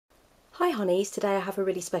Hi honeys, today I have a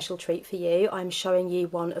really special treat for you. I'm showing you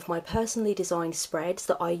one of my personally designed spreads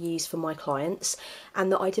that I use for my clients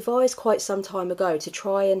and that I devised quite some time ago to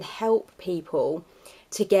try and help people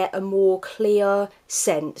to get a more clear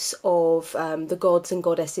sense of the gods and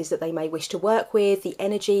goddesses that they may wish to work with, the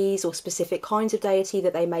energies or specific kinds of deity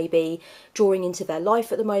that they may be drawing into their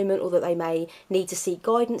life at the moment, or that they may need to seek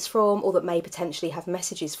guidance from, or that may potentially have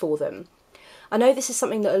messages for them. I know this is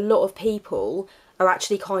something that a lot of people are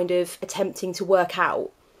actually kind of attempting to work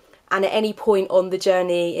out, and at any point on the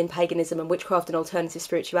journey in paganism and witchcraft and alternative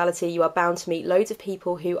spirituality, you are bound to meet loads of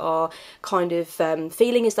people who are kind of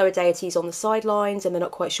feeling as though a deity is on the sidelines and they're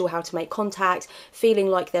not quite sure how to make contact, feeling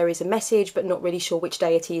like there is a message but not really sure which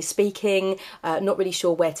deity is speaking, not really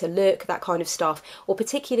sure where to look, that kind of stuff, or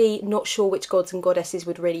particularly not sure which gods and goddesses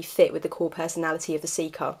would really fit with the core personality of the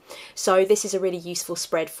seeker. So this is a really useful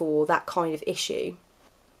spread for that kind of issue.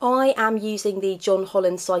 I am using the John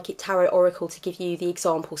Holland Psychic Tarot Oracle to give you the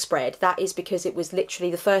example spread. That is because it was literally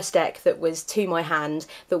the first deck that was to my hand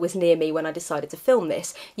that was near me when I decided to film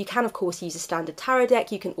this. You can of course use a standard tarot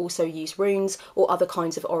deck, you can also use runes or other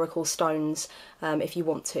kinds of oracle stones if you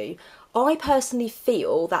want to. I personally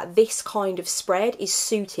feel that this kind of spread is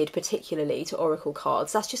suited particularly to oracle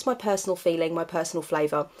cards. That's just my personal feeling, my personal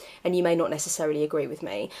flavour, and you may not necessarily agree with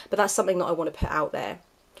me, but that's something that I want to put out there.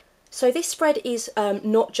 So this spread is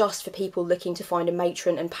not just for people looking to find a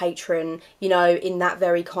matron and patron, you know, in that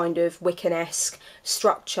very kind of Wiccan-esque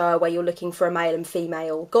structure where you're looking for a male and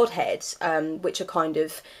female godhead, which are kind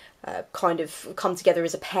of come together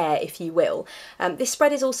as a pair, if you will. This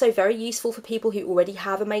spread is also very useful for people who already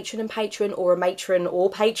have a matron and patron, or a matron or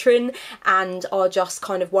patron, and are just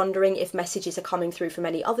kind of wondering if messages are coming through from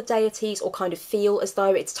any other deities, or kind of feel as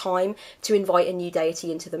though it's time to invite a new deity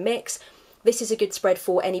into the mix. This is a good spread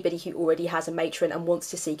for anybody who already has a matron and wants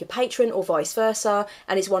to seek a patron, or vice versa,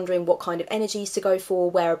 and is wondering what kind of energies to go for,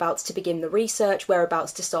 whereabouts to begin the research,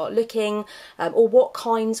 whereabouts to start looking, or what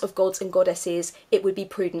kinds of gods and goddesses it would be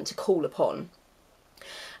prudent to call upon.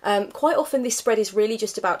 Quite often this spread is really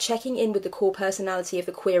just about checking in with the core personality of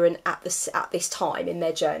the querent at this time in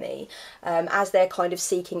their journey, as they're kind of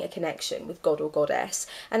seeking a connection with god or goddess.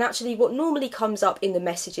 And actually what normally comes up in the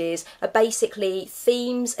messages are basically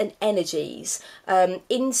themes and energies,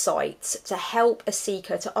 insights to help a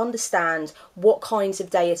seeker to understand what kinds of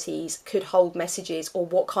deities could hold messages, or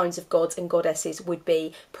what kinds of gods and goddesses would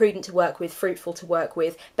be prudent to work with, fruitful to work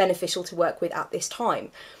with, beneficial to work with at this time.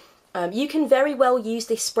 You can very well use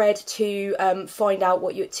this spread to find out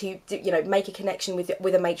what make a connection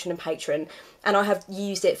with a matron and patron, and I have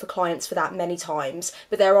used it for clients for that many times.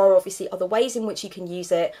 But there are obviously other ways in which you can use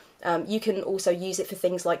it. You can also use it for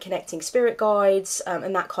things like connecting spirit guides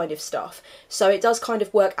and that kind of stuff. So it does kind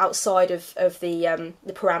of work outside of the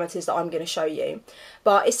parameters that I'm going to show you.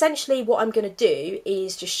 But essentially what I'm going to do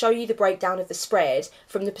is just show you the breakdown of the spread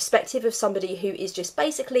from the perspective of somebody who is just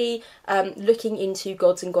basically looking into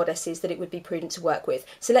gods and goddesses that it would be prudent to work with.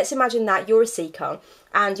 So let's imagine that you're a seeker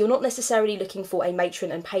and you're not necessarily looking for a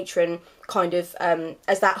matron and patron kind of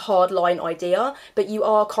as that hard line idea, but you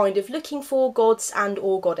are kind of looking for gods and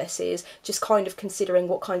or goddesses, just kind of considering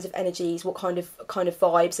what kinds of energies, what kind of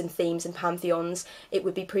vibes and themes and pantheons it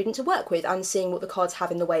would be prudent to work with, and seeing what the cards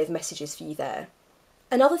have in the way of messages for you there.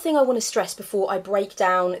 Another thing I want to stress before I break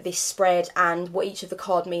down this spread and what each of the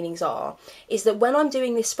card meanings are, is that when I'm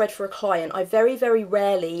doing this spread for a client, I very, very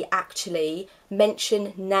rarely actually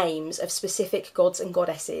mention names of specific gods and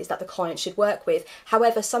goddesses that the client should work with.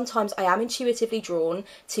 However, sometimes I am intuitively drawn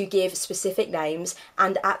to give specific names,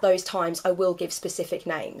 and at those times I will give specific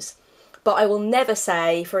names. But I will never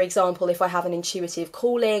say, for example, if I have an intuitive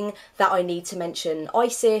calling that I need to mention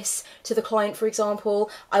Isis to the client, for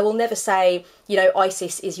example, I will never say, you know,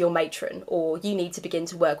 Isis is your matron, or you need to begin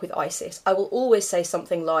to work with Isis. I will always say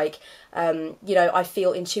something like, you know, I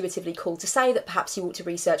feel intuitively called to say that perhaps you ought to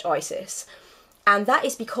research Isis. And that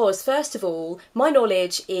is because, first of all, my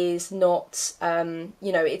knowledge is not,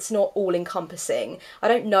 you know, it's not all-encompassing. I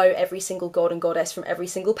don't know every single god and goddess from every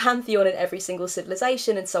single pantheon and every single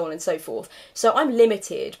civilization and so on and so forth. So I'm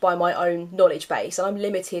limited by my own knowledge base, and I'm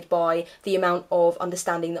limited by the amount of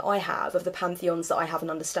understanding that I have of the pantheons that I have an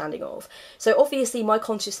understanding of. So obviously my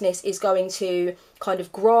consciousness is going to kind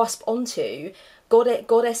of grasp onto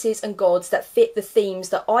goddesses and gods that fit the themes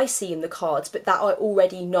that I see in the cards, but that I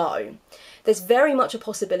already know. There's very much a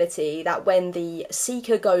possibility that when the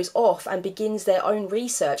seeker goes off and begins their own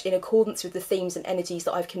research in accordance with the themes and energies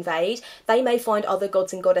that I've conveyed, they may find other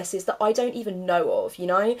gods and goddesses that I don't even know of, you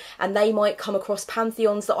know, and they might come across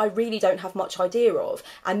pantheons that I really don't have much idea of,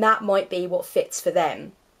 and that might be what fits for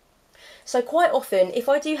them. So quite often, if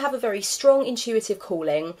I do have a very strong intuitive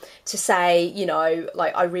calling to say, you know,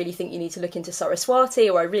 like I really think you need to look into Saraswati,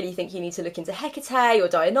 or I really think you need to look into Hecate or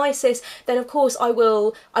Dionysus, then of course I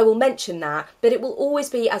will mention that, but it will always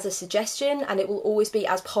be as a suggestion, and it will always be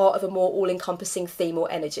as part of a more all-encompassing theme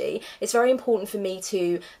or energy. It's very important for me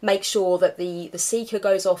to make sure that the seeker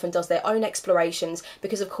goes off and does their own explorations,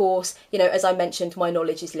 because of course, you know, as I mentioned, my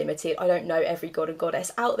knowledge is limited. I don't know every god and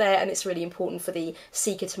goddess out there, and it's really important for the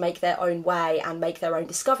seeker to make their own way and make their own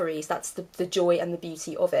discoveries. That's the joy and the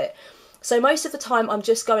beauty of it. So most of the time I'm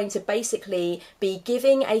just going to basically be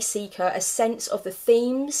giving a seeker a sense of the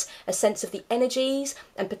themes, a sense of the energies,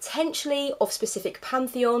 and potentially of specific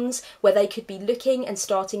pantheons where they could be looking and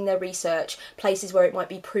starting their research, places where it might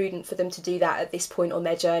be prudent for them to do that at this point on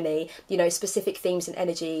their journey, you know, specific themes and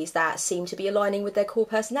energies that seem to be aligning with their core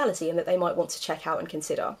personality and that they might want to check out and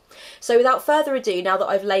consider. So without further ado, now that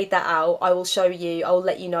I've laid that out, I will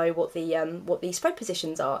let you know what the spread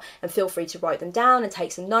positions are, and feel free to write them down and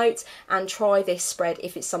take some notes and try this spread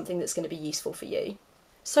if it's something that's going to be useful for you.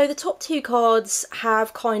 So the top two cards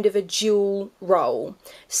have kind of a dual role.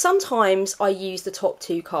 Sometimes I use the top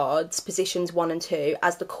two cards, positions 1 and 2,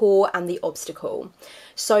 as the core and the obstacle.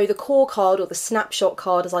 So the core card, or the snapshot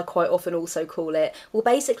card as I quite often also call it, will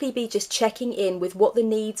basically be just checking in with what the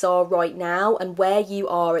needs are right now and where you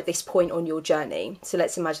are at this point on your journey. So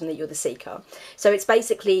let's imagine that you're the seeker. So it's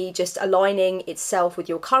basically just aligning itself with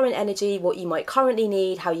your current energy, what you might currently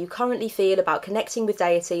need, how you currently feel about connecting with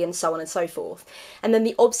deity, and so on and so forth. And then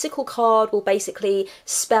the obstacle card will basically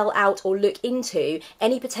spell out or look into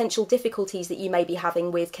any potential difficulties that you may be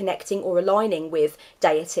having with connecting or aligning with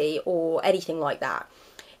deity or anything like that.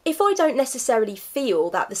 If I don't necessarily feel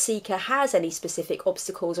that the seeker has any specific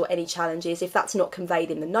obstacles or any challenges, if that's not conveyed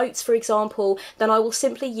in the notes, for example, then I will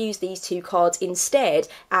simply use these two cards instead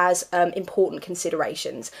as important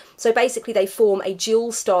considerations. So basically they form a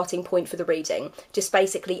dual starting point for the reading. Just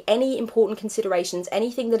basically any important considerations,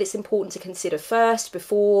 anything that it's important to consider first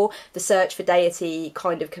before the search for deity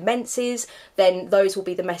kind of commences, then those will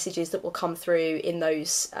be the messages that will come through in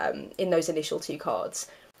those initial two cards.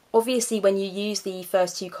 Obviously, when you use the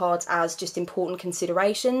first two cards as just important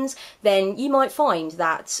considerations, then you might find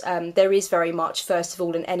that there is very much, first of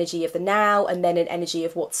all, an energy of the now, and then an energy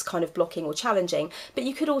of what's kind of blocking or challenging. But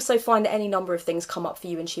you could also find that any number of things come up for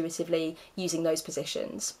you intuitively using those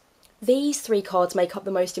positions. These three cards make up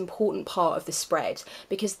the most important part of the spread,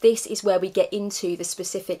 because this is where we get into the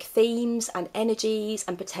specific themes and energies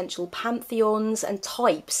and potential pantheons and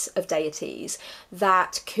types of deities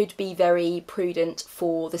that could be very prudent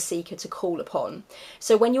for the seeker to call upon.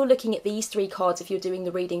 So when you're looking at these three cards, if you're doing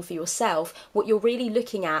the reading for yourself, what you're really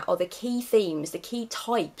looking at are the key themes, the key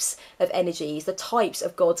types of energies, the types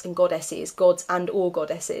of gods and goddesses, gods and or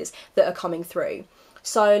goddesses that are coming through.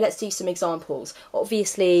 So let's do some examples.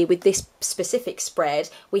 Obviously, with this specific spread,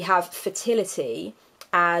 we have fertility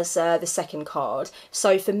as the second card.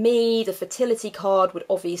 So for me, the fertility card would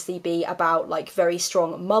obviously be about like very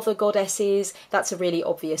strong mother goddesses. That's a really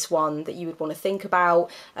obvious one that you would want to think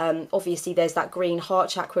about. Obviously there's that green heart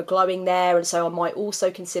chakra glowing there, and so I might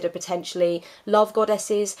also consider potentially love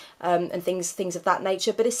goddesses and things of that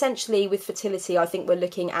nature. But essentially with fertility, I think we're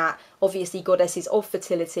looking at obviously goddesses of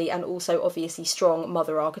fertility and also obviously strong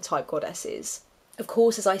mother archetype goddesses. Of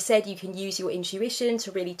course, as I said, you can use your intuition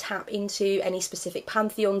to really tap into any specific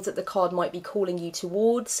pantheons that the card might be calling you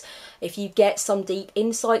towards. If you get some deep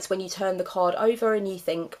insights when you turn the card over and you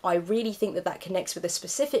think, I really think that that connects with a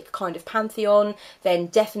specific kind of pantheon, then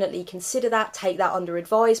definitely consider that, take that under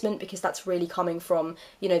advisement, because that's really coming from,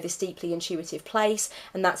 you know, this deeply intuitive place,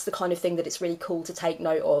 and that's the kind of thing that it's really cool to take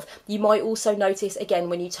note of. You might also notice, again,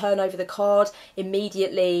 when you turn over the card,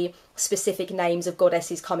 immediately specific names of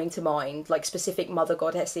goddesses coming to mind, like specific mother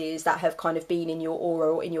goddesses that have kind of been in your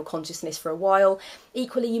aura or in your consciousness for a while.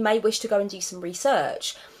 Equally, you may wish to go and do some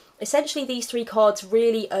research. Essentially, these three cards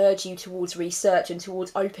really urge you towards research and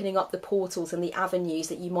towards opening up the portals and the avenues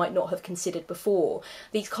that you might not have considered before.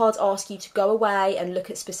 These cards ask you to go away and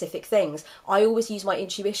look at specific things. I always use my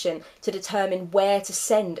intuition to determine where to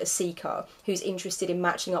send a seeker who's interested in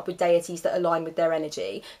matching up with deities that align with their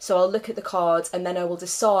energy. So I'll look at the cards, and then I will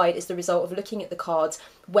decide, as the result of looking at the cards,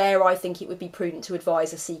 where I think it would be prudent to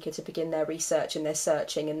advise a seeker to begin their research and their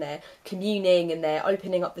searching and their communing and their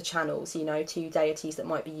opening up the channels, you know, to deities that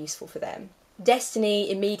might be useful for them.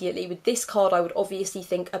 Destiny, immediately with this card, I would obviously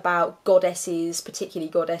think about goddesses,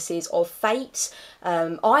 particularly goddesses of fate.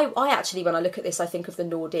 I actually, when I look at this, I think of the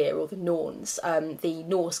Nordir or the Norns, the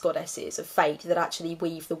Norse goddesses of fate that actually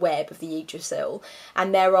weave the web of the Yggdrasil.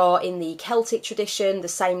 And there are, in the Celtic tradition, the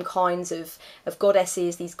same kinds of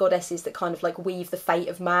goddesses, these goddesses that kind of like weave the fate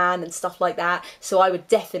of man and stuff like that. So I would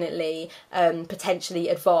definitely potentially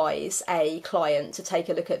advise a client to take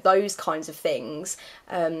a look at those kinds of things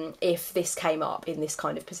if this came up in this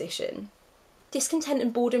kind of position. Discontent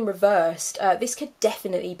and boredom reversed. This could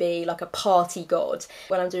definitely be like a party god.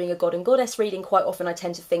 When I'm doing a god and goddess reading, quite often I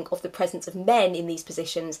tend to think of the presence of men in these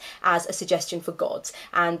positions as a suggestion for gods,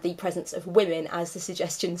 and the presence of women as the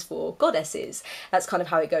suggestions for goddesses. That's kind of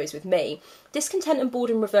how it goes with me. Discontent and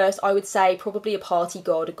boredom reversed, I would say probably a party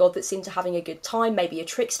god, a god that's into having a good time, maybe a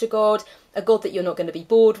trickster god, a god that you're not going to be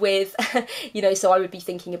bored with. You know, so I would be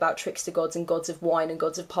thinking about trickster gods and gods of wine and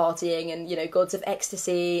gods of partying and, you know, gods of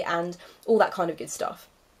ecstasy and all that kind of good stuff.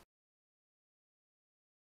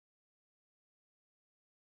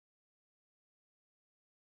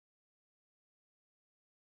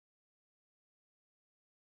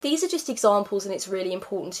 These are just examples, and it's really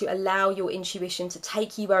important to allow your intuition to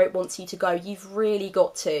take you where it wants you to go. You've really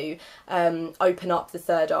got to open up the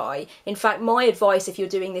third eye. In fact, my advice, if you're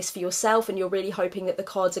doing this for yourself and you're really hoping that the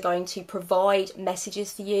cards are going to provide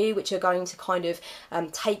messages for you, which are going to kind of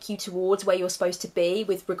take you towards where you're supposed to be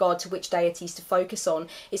with regard to which deities to focus on,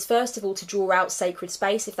 is first of all to draw out sacred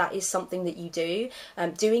space if that is something that you do.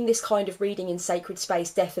 Doing this kind of reading in sacred space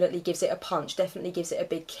definitely gives it a punch, definitely gives it a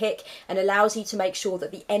big kick, and allows you to make sure that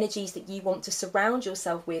the energies that you want to surround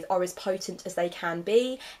yourself with are as potent as they can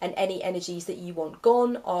be, and any energies that you want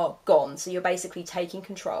gone are gone. So you're basically taking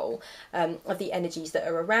control of the energies that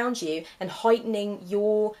are around you and heightening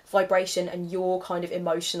your vibration and your kind of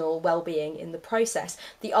emotional well-being in the process.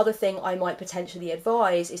 The other thing I might potentially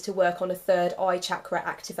advise is to work on a third eye chakra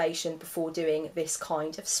activation before doing this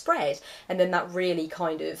kind of spread, and then that really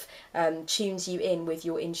kind of tunes you in with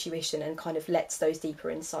your intuition and kind of lets those deeper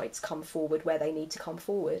insights come forward where they need to come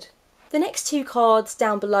forward. The next two cards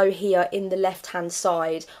down below here in the left hand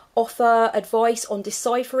side offer advice on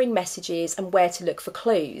deciphering messages and where to look for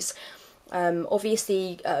clues.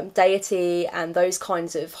 Obviously deity and those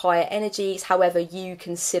kinds of higher energies, however you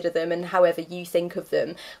consider them and however you think of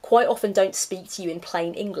them, quite often don't speak to you in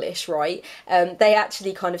plain English, right? They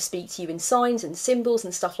actually kind of speak to you in signs and symbols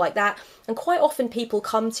and stuff like that. And quite often people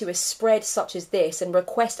come to a spread such as this and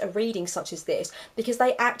request a reading such as this because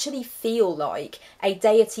they actually feel like a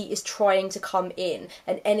deity is trying to come in,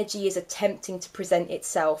 an energy is attempting to present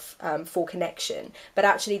itself for connection, but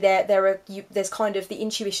actually there's kind of the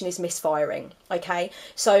intuition is misfiring. Okay,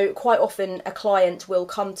 so quite often a client will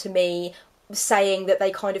come to me saying that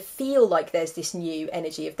they kind of feel like there's this new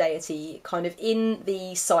energy of deity kind of in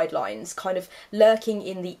the sidelines, kind of lurking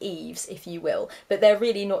in the eaves, if you will, but they're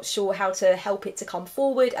really not sure how to help it to come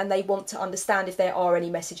forward, and they want to understand if there are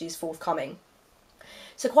any messages forthcoming.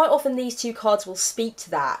 So quite often these two cards will speak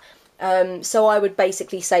to that. So I would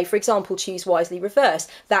basically say, for example, choose wisely reverse.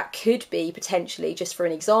 That could be potentially, just for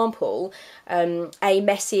an example, a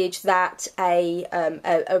message that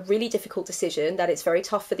a really difficult decision that it's very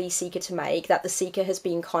tough for the seeker to make, that the seeker has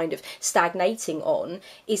been kind of stagnating on,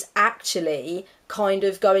 is actually kind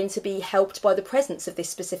of going to be helped by the presence of this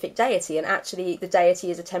specific deity, and actually the deity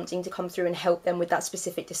is attempting to come through and help them with that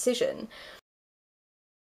specific decision.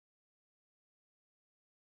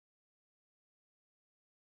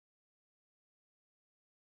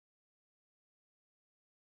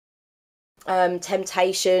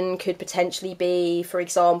 Temptation could potentially be, for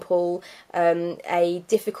example, a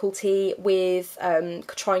difficulty with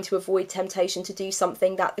trying to avoid temptation to do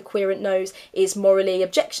something that the querent knows is morally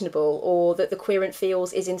objectionable, or that the querent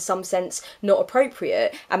feels is in some sense not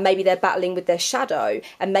appropriate, and maybe they're battling with their shadow,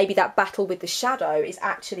 and maybe that battle with the shadow is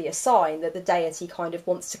actually a sign that the deity kind of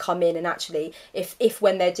wants to come in and actually, if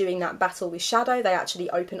when they're doing that battle with shadow they actually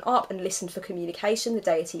open up and listen for communication, the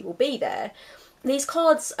deity will be there. These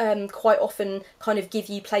cards quite often kind of give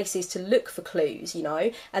you places to look for clues, you know,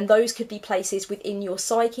 and those could be places within your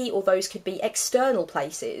psyche, or those could be external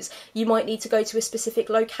places. You might need to go to a specific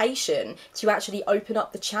location to actually open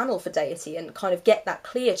up the channel for deity and kind of get that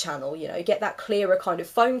clear channel, you know, get that clearer kind of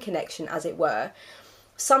phone connection, as it were.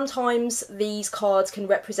 Sometimes these cards can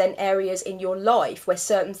represent areas in your life where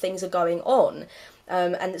certain things are going on.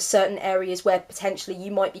 And certain areas where potentially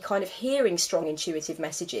you might be kind of hearing strong intuitive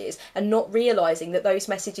messages and not realising that those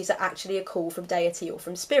messages are actually a call from deity or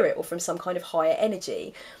from spirit or from some kind of higher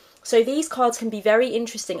energy. So these cards can be very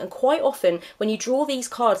interesting, and quite often when you draw these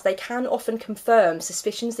cards, they can often confirm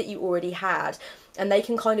suspicions that you already had, and they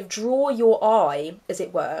can kind of draw your eye, as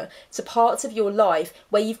it were, to parts of your life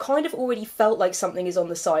where you've kind of already felt like something is on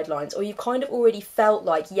the sidelines, or you've kind of already felt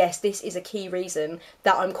like, yes, this is a key reason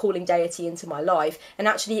that I'm calling deity into my life, and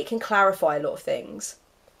actually it can clarify a lot of things.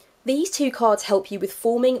 These two cards help you with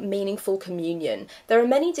forming meaningful communion. There are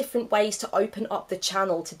many different ways to open up the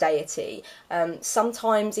channel to deity.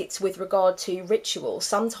 Sometimes it's with regard to ritual,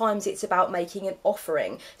 sometimes it's about making an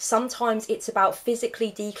offering, sometimes it's about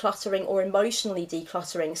physically decluttering or emotionally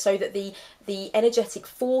decluttering so that the energetic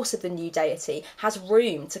force of the new deity has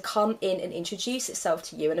room to come in and introduce itself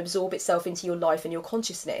to you and absorb itself into your life and your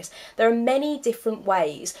consciousness. There are many different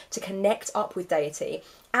ways to connect up with deity,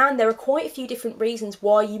 and there are quite a few different reasons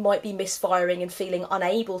why you might be misfiring and feeling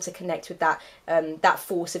unable to connect with that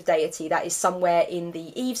force of deity that is somewhere in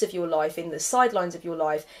the eaves of your life, in the sidelines of your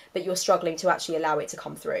life, but you're struggling to actually allow it to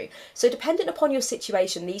come through. So dependent upon your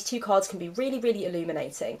situation, these two cards can be really, really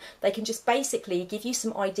illuminating. They can just basically give you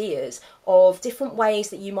some ideas of different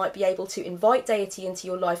ways that you might be able to invite deity into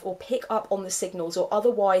your life, or pick up on the signals, or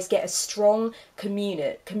otherwise get a strong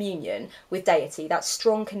communion with deity, that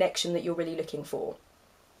strong connection that you're really looking for.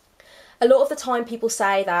 A lot of the time people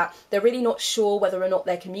say that they're really not sure whether or not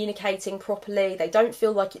they're communicating properly, they don't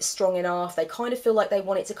feel like it's strong enough, they kind of feel like they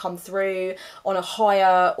want it to come through on a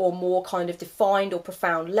higher or more kind of defined or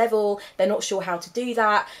profound level, they're not sure how to do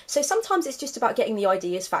that. So sometimes it's just about getting the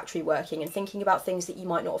ideas factory working and thinking about things that you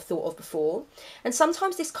might not have thought of before. And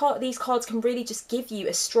sometimes these cards can really just give you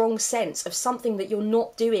a strong sense of something that you're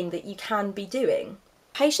not doing that you can be doing.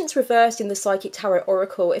 Patience reversed in the Psychic Tarot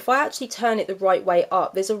Oracle, if I actually turn it the right way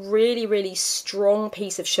up, there's a really, really strong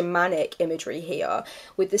piece of shamanic imagery here,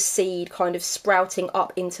 with the seed kind of sprouting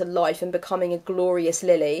up into life and becoming a glorious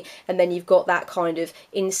lily, and then you've got that kind of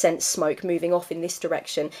incense smoke moving off in this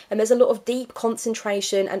direction, and there's a lot of deep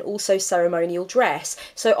concentration and also ceremonial dress.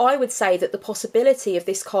 So I would say that the possibility of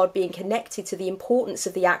this card being connected to the importance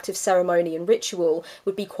of the act of ceremony and ritual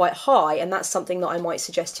would be quite high, and that's something that I might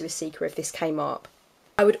suggest to a seeker if this came up.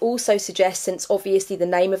 I would also suggest, since obviously the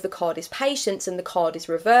name of the card is Patience and the card is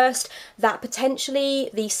reversed, that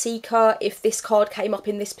potentially the seeker, if this card came up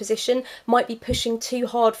in this position, might be pushing too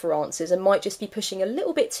hard for answers and might just be pushing a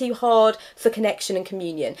little bit too hard for connection and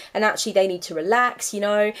communion. And actually they need to relax, you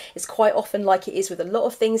know. It's quite often like it is with a lot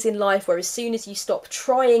of things in life, where as soon as you stop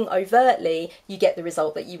trying overtly, you get the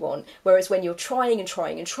result that you want. Whereas when you're trying and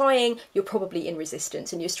trying and trying, you're probably in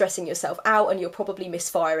resistance and you're stressing yourself out, and you're probably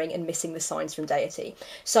misfiring and missing the signs from deity.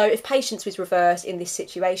 So if Patience was reversed in this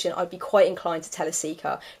situation, I'd be quite inclined to tell a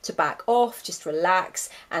seeker to back off, just relax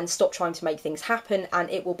and stop trying to make things happen, and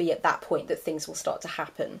it will be at that point that things will start to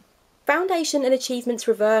happen. Foundation and Achievements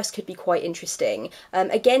reversed could be quite interesting.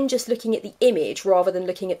 Again, just looking at the image rather than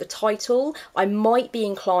looking at the title, I might be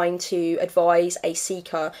inclined to advise a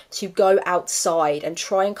seeker to go outside and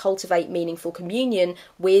try and cultivate meaningful communion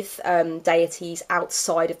with deities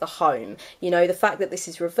outside of the home. You know, the fact that this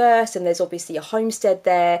is reversed and there's obviously a homestead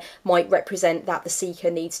there might represent that the seeker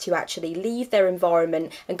needs to actually leave their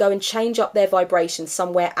environment and go and change up their vibration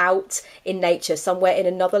somewhere out in nature, somewhere in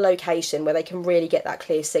another location where they can really get that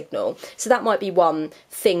clear signal. So that might be one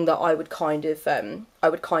thing that I would kind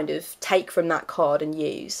of take from that card and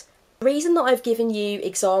use. The reason that I've given you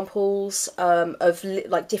examples of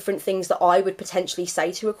like different things that I would potentially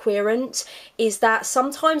say to a querent is that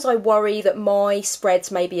sometimes I worry that my spreads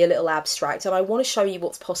may be a little abstract, and I want to show you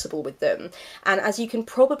what's possible with them. And as you can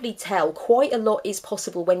probably tell, quite a lot is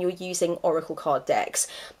possible when you're using oracle card decks,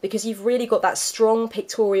 because you've really got that strong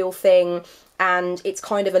pictorial thing, and it's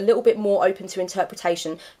kind of a little bit more open to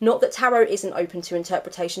interpretation. Not that tarot isn't open to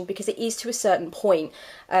interpretation, because it is to a certain point,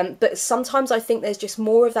 but sometimes I think there's just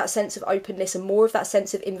more of that sense of openness and more of that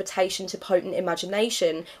sense of invitation to potent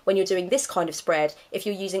imagination when you're doing this kind of spread if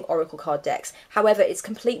you're using oracle card decks. However, it's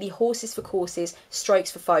completely horses for courses,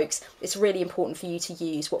 strokes for folks. It's really important for you to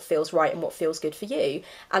use what feels right and what feels good for you.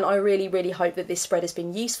 And I really, really hope that this spread has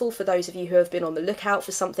been useful for those of you who have been on the lookout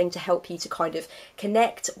for something to help you to kind of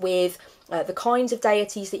connect with the kinds of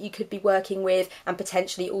deities that you could be working with, and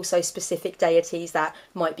potentially also specific deities that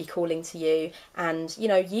might be calling to you, and, you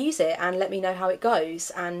know, use it and let me know how it goes.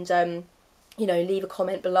 And you know, leave a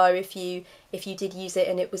comment below if you did use it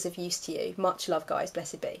and it was of use to you. Much love, guys.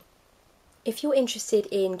 Blessed be. If you're interested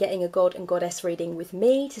in getting a God and Goddess reading with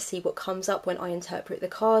me to see what comes up when I interpret the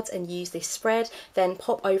cards and use this spread, then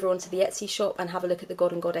pop over onto the Etsy shop and have a look at the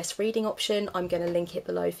God and Goddess reading option. I'm going to link it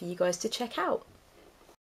below for you guys to check out.